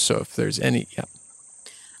occurs. So if there's any,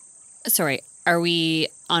 Sorry, are we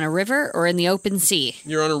on a river or in the open sea?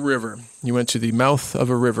 You're on a river. You went to the mouth of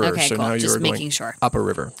a river, Okay, so cool. now Just you're making going sure. up a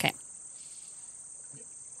river. Okay.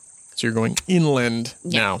 So you're going inland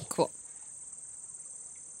now. Cool.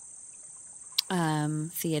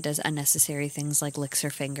 Thea does unnecessary things like licks her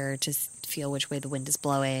finger to feel which way the wind is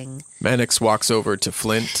blowing. Mannix walks over to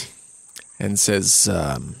Flint and says,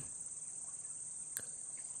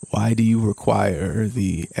 why do you require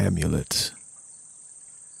the amulet?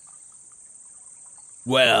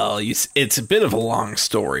 Well, it's a bit of a long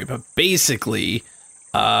story, but basically,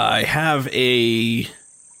 I have a...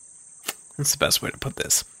 What's the best way to put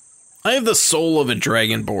this? I have the soul of a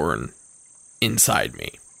dragonborn inside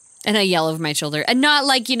me. And I yell over my shoulder. And not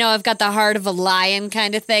like, I've got the heart of a lion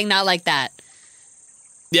kind of thing. Not like that.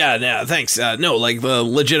 Yeah, no, thanks. No, like,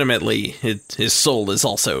 legitimately, his soul is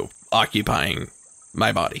also occupying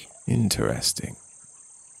my body. Interesting.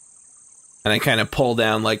 And I kind of pull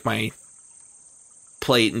down, like, my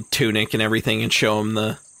plate and tunic and everything and show him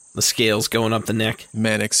the scales going up the neck.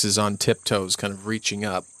 Mannix is on tiptoes, kind of reaching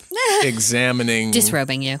up, examining...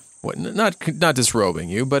 Disrobing you. What, not disrobing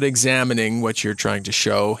you, but examining what you're trying to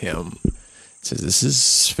show him. Says, this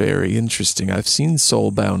is very interesting. I've seen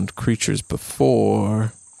soul-bound creatures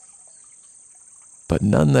before, but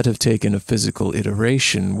none that have taken a physical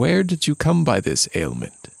iteration. Where did you come by this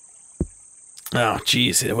ailment? Oh,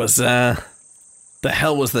 jeez, it was, the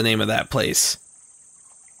hell was the name of that place?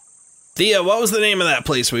 Thea, what was the name of that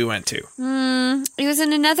place we went to? It was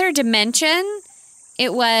in another dimension.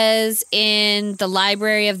 It was in the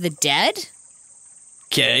Library of the Dead.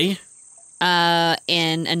 Okay.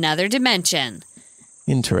 In another dimension.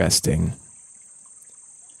 Interesting.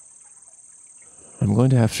 I'm going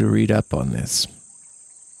to have to read up on this.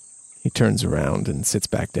 He turns around and sits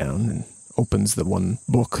back down and opens the one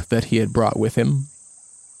book that he had brought with him.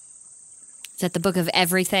 Is that the book of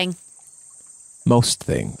everything? Most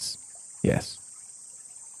things, yes.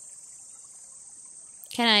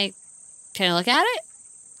 Can I look at it?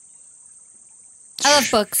 I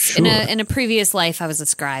love books. Sure. In a previous life, I was a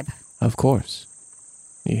scribe. Of course.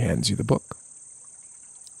 He hands you the book.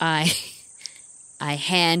 I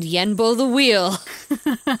hand Yenbo the wheel.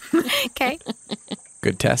 Okay.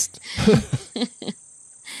 Good test.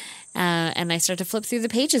 And I start to flip through the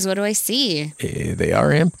pages. What do I see? They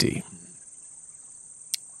are empty.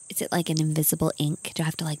 Is it like an invisible ink? Do I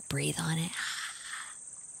have to breathe on it?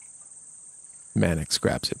 Mannix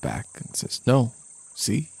grabs it back and says, no,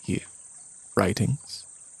 see here, writings.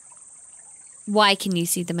 Why can you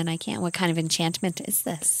see them and I can't? What kind of enchantment is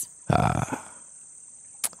this? I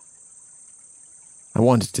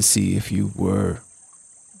wanted to see if you were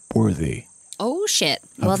worthy Oh, shit.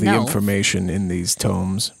 of the information in these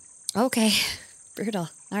tomes. Okay. Brutal.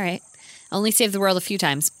 All right. Only saved the world a few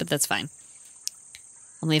times, but that's fine.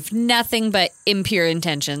 Only have nothing but impure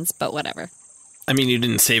intentions, but whatever. I mean, you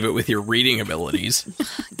didn't save it with your reading abilities.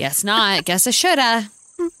 Guess not. Guess I shoulda.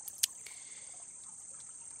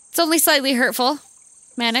 It's only slightly hurtful,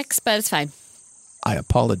 Mannix, but it's fine. I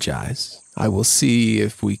apologize. I will see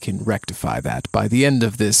if we can rectify that by the end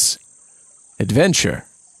of this adventure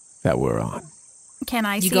that we're on. Can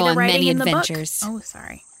I You see go the on writing many in the adventures. book? Oh,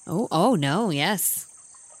 sorry. Oh, no, yes.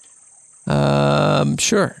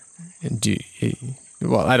 Sure.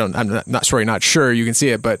 Well, I'm not sure you can see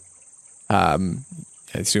it, but I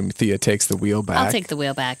assume Thea takes the wheel back. I'll take the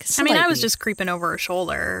wheel back. I mean, I was Slightly. just creeping over her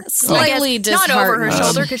shoulder. Slightly I guess not over her disheartened.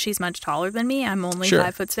 shoulder because she's much taller than me. I'm only Sure.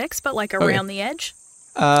 5'6", but around the edge.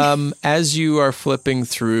 As you are flipping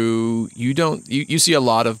through, you see a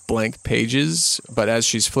lot of blank pages, but as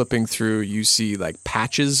she's flipping through, you see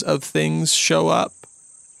patches of things show up.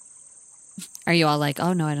 Are you all like,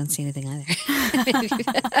 oh, no, I don't see anything either?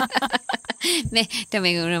 Don't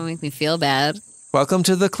make me feel bad. Welcome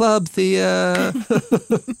to the club, Thea.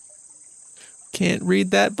 Can't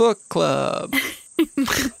read that book, club.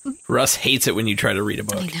 Russ hates it when you try to read a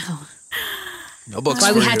book. I know. No books.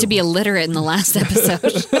 Why for we had you. to be illiterate in the last episode.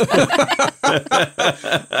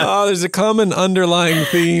 Oh, there's a common underlying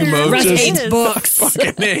theme of Russ just hates books.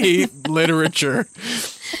 fucking hate literature.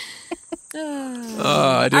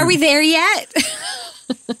 Are we there yet?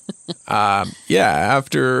 Yeah,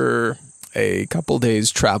 after a couple days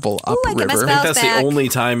travel I get my upriver. I think that's back. the only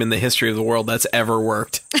time in the history of the world that's ever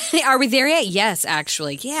worked. Are we there yet? Yes,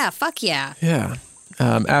 actually. Yeah, fuck yeah. Yeah.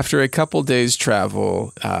 After a couple days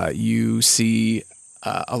travel, you see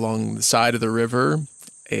along the side of the river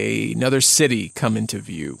another city come into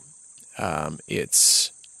view.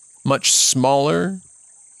 It's much smaller,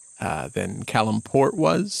 than Calimport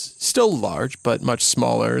was. Still large, but much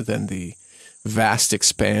smaller than the vast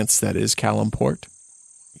expanse that is Calimport.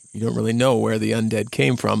 You don't really know where the undead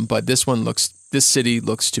came from, but this city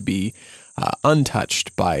looks to be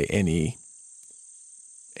untouched by any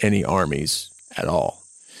armies at all.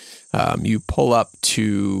 You pull up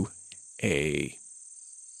to a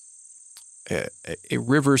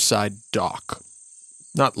riverside dock.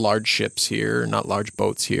 Not large ships here, not large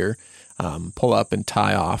boats here. Pull up and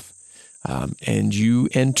tie off, and you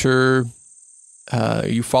enter.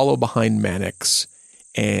 You follow behind Mannix,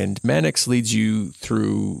 and Mannix leads you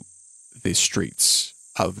through the streets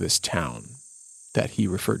of this town that he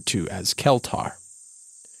referred to as Keltar.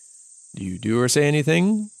 Do you do or say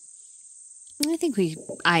anything? I think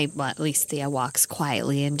at least Thea walks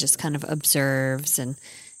quietly and just kind of observes and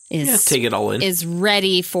take it all in. Is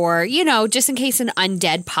ready for, just in case an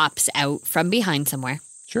undead pops out from behind somewhere.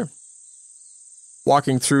 Sure.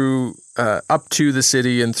 Walking through, up to the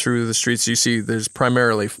city and through the streets, you see there's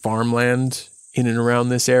primarily farmland in and around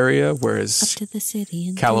this area, whereas up to the city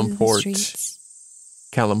and Calimport, through the streets.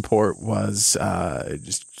 Calimport was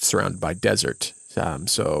just surrounded by desert.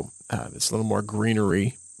 So it's a little more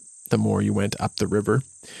greenery the more you went up the river.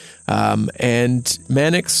 And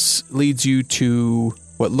Mannix leads you to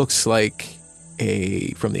what looks like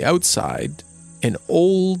from the outside, an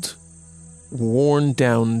old,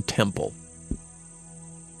 worn-down temple.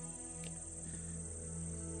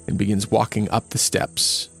 And begins walking up the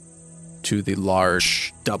steps to the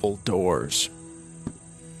large double doors.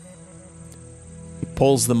 He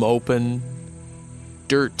pulls them open.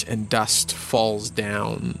 Dirt and dust falls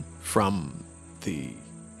down from the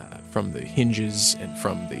hinges and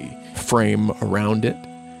from the frame around it,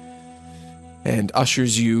 and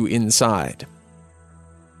ushers you inside.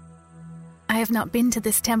 I have not been to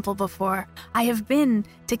this temple before. I have been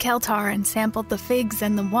to Keltar and sampled the figs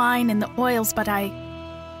and the wine and the oils, but I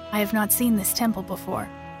have not seen this temple before.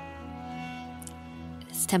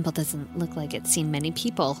 This temple doesn't look like it's seen many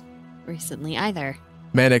people recently either.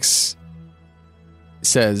 Mannix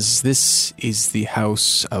says, "This is the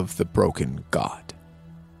house of the broken god."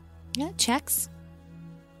 Yeah, checks.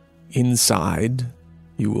 Inside,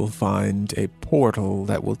 you will find a portal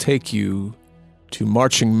that will take you to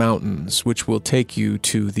Marching Mountains, which will take you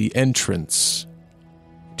to the entrance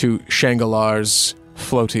to Shanghalar's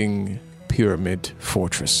floating pyramid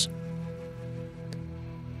fortress.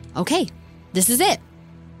 Okay, this is it.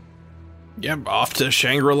 Yep, off to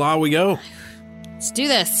Shangri-La we go. Let's do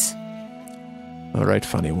this. All right,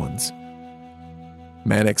 funny ones.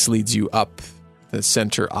 Mannix leads you up the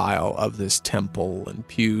center aisle of this temple, and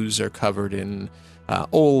pews are covered in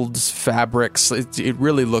old fabrics. It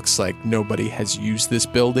really looks like nobody has used this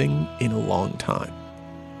building in a long time.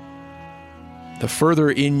 The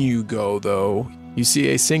further in you go, though, you see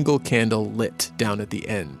a single candle lit down at the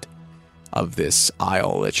end of this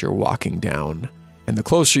aisle that you're walking down. And the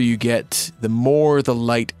closer you get, the more the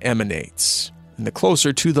light emanates. And the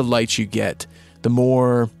closer to the light you get, the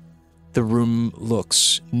more the room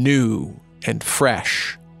looks new and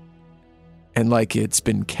fresh, and like it's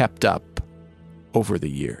been kept up over the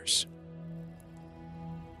years.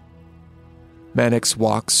 Mannix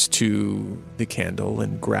walks to the candle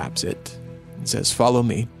and grabs it and says, "Follow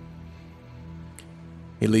me."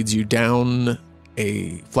 He leads you down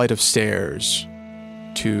a flight of stairs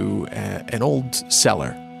to an old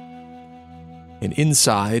cellar. And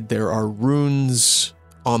inside there are runes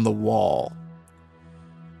on the wall.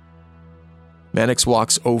 Mannix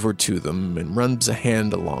walks over to them and runs a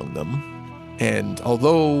hand along them. And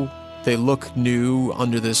although they look new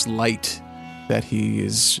under this light that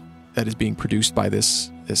is being produced by this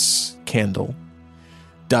candle,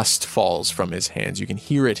 dust falls from his hands. You can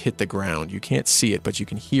hear it hit the ground. You can't see it, but you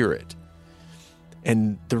can hear it.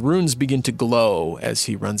 And the runes begin to glow as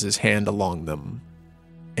he runs his hand along them.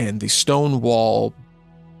 And the stone wall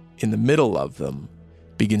in the middle of them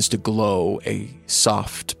begins to glow a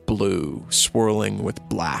soft blue, swirling with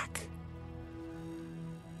black.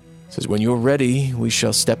 It says, "When you're ready, we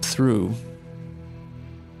shall step through."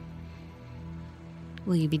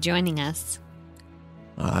 Will you be joining us?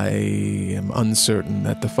 I am uncertain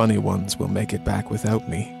that the funny ones will make it back without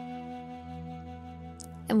me.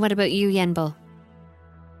 And what about you, Yenbo?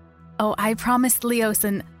 Oh, I promised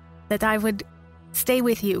Leosin that I would stay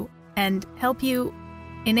with you and help you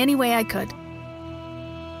in any way I could.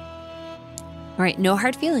 All right, no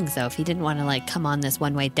hard feelings, though, if he didn't want to, come on this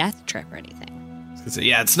one-way death trip or anything.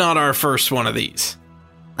 Yeah, it's not our first one of these.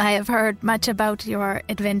 I have heard much about your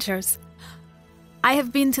adventures. I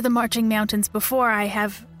have been to the Marching Mountains before. I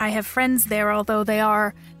have friends there, although they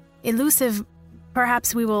are elusive.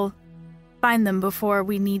 Perhaps we will find them before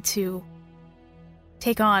we need to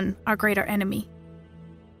take on our greater enemy.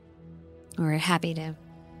 We're happy to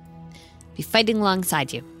be fighting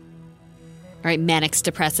alongside you. All right, Mannix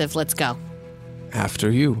Depressive, let's go.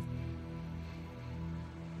 After you.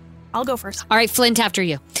 I'll go first. All right, Flint, after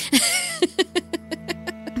you.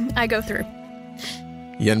 I go through.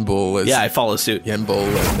 Yenbul is... Yeah, I follow suit. Yenbul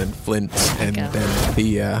and then Flint and Go. then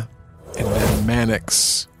Thea and then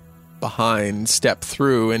Mannix behind step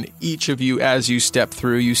through, and each of you, as you step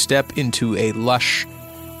through, you step into a lush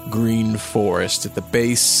green forest at the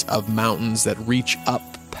base of mountains that reach up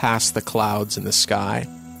past the clouds in the sky.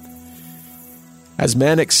 As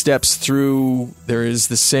Mannix steps through, there is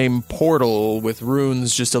the same portal with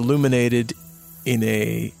runes just illuminated in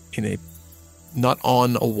a not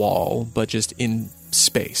on a wall, but just in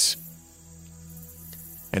space.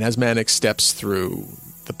 And as Mannix steps through,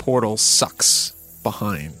 the portal sucks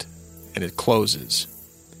behind, and it closes.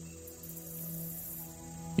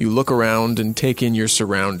 You look around and take in your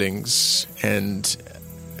surroundings, and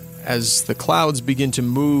as the clouds begin to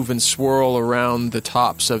move and swirl around the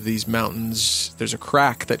tops of these mountains, there's a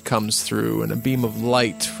crack that comes through, and a beam of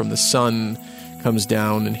light from the sun comes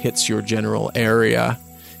down and hits your general area.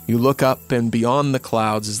 You look up, and beyond the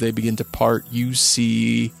clouds, as they begin to part, you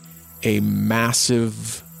see a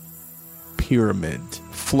massive pyramid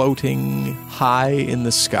floating high in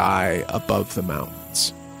the sky above the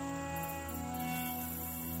mountains.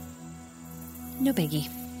 No biggie.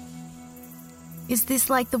 Is this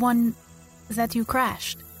like the one that you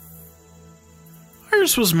crashed?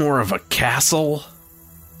 Ours was more of a castle.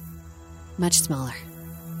 Much smaller.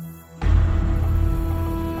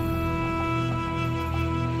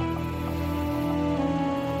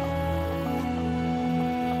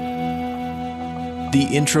 The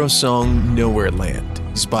intro song Nowhere Land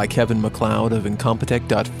is by Kevin MacLeod of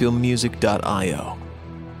incompetech.filmmusic.io.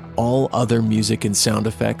 All other music and sound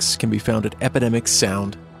effects can be found at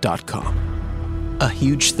epidemicsound.com. A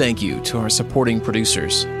huge thank you to our supporting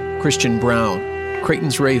producers, Christian Brown,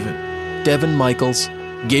 Creighton's Raven, Devin Michaels,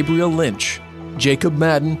 Gabriel Lynch, Jacob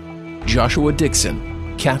Madden, Joshua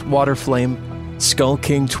Dixon, Cat Waterflame, Skull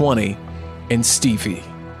King 20, and Stevie.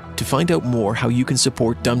 To find out more how you can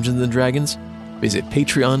support Dungeons & Dragons, visit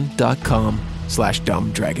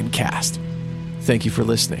patreon.com/dumbdragoncast. Thank you for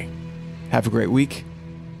listening. Have a great week.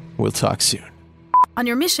 We'll talk soon. On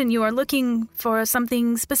your mission, you are looking for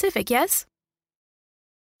something specific, yes?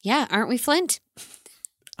 Yeah, aren't we, Flint?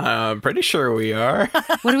 I'm pretty sure we are.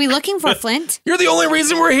 What are we looking for, Flint? You're the only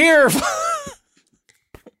reason we're here!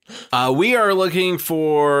 We are looking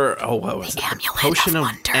for... Oh, what was it?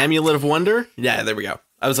 Amulet of Wonder? Yeah, there we go.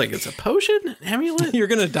 I was like, it's a potion? An amulet? You're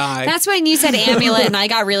gonna die. That's when you said amulet, and I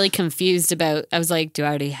got really confused about... I was like, do I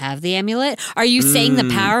already have the amulet? Are you saying the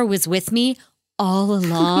power was with me all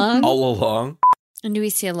along? All along. And do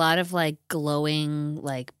we see a lot of, like, glowing,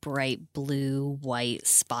 like, bright blue, white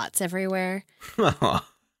spots everywhere? Yeah.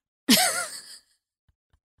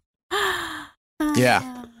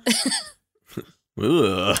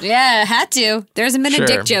 Ugh. Yeah, had to. There hasn't been Sure. a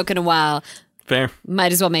dick joke in a while. Fair.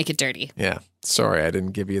 Might as well make it dirty. Yeah. Sorry I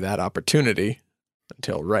didn't give you that opportunity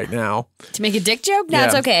until right now. To make a dick joke? No,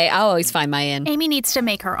 it's Yeah. okay. I'll always find my in. Amy needs to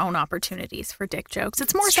make her own opportunities for dick jokes.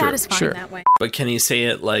 It's more Sure, satisfying sure. that way. But can you say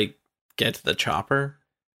it like, get to the chopper?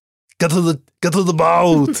 Get to the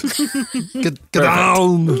boat. Get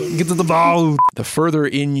down. Get to the boat. The further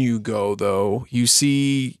in you go, though, you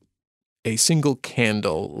see a single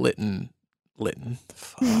candle lit.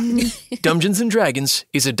 Fuck. Dungeons & Dragons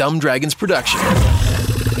is a Dumb Dragons production.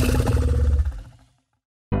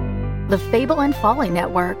 The Fable and Folly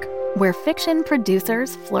Network, where fiction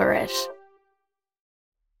producers flourish.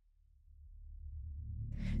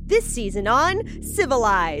 This season on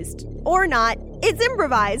Civilized. Or not, it's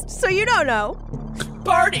improvised, so you don't know.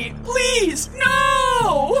 Barty, please,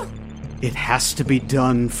 no! It has to be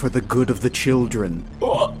done for the good of the children.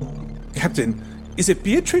 Captain, is it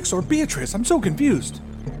Beatrix or Beatrice? I'm so confused.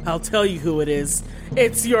 I'll tell you who it is.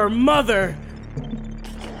 It's your mother.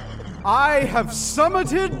 I have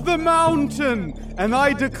summited the mountain, and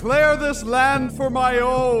I declare this land for my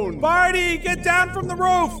own. Barty, get down from the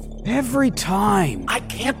roof! Every time. I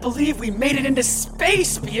can't believe we made it into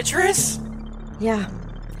space, Beatrice. Yeah,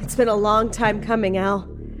 it's been a long time coming, Al.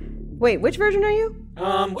 Wait, which version are you?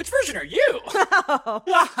 Which version are you?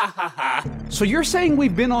 So you're saying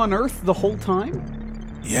we've been on Earth the whole time?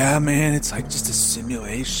 Yeah, man, it's like just a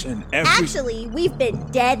simulation. Actually, we've been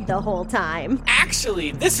dead the whole time.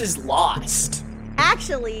 Actually, this is Lost.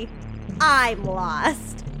 Actually, I'm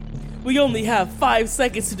lost. We only have 5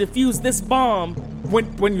 seconds to defuse this bomb.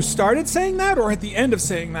 When you started saying that, or at the end of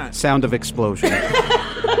saying that? Sound of explosion.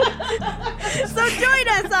 So join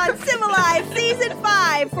us on Civilized Season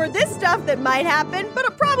 5 for this stuff that might happen,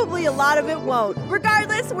 but probably a lot of it won't.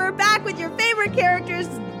 Regardless, we're back with your favorite characters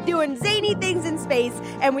doing zany things in space,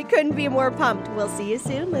 and we couldn't be more pumped. We'll see you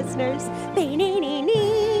soon, listeners.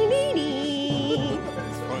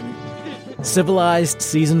 Civilized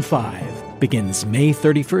Season 5 begins May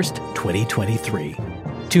 31st, 2023.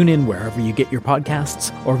 Tune in wherever you get your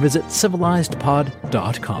podcasts or visit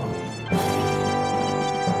civilizedpod.com.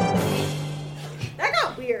 That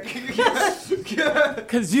got weird.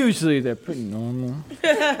 Because usually they're pretty normal.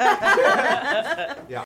 Yeah.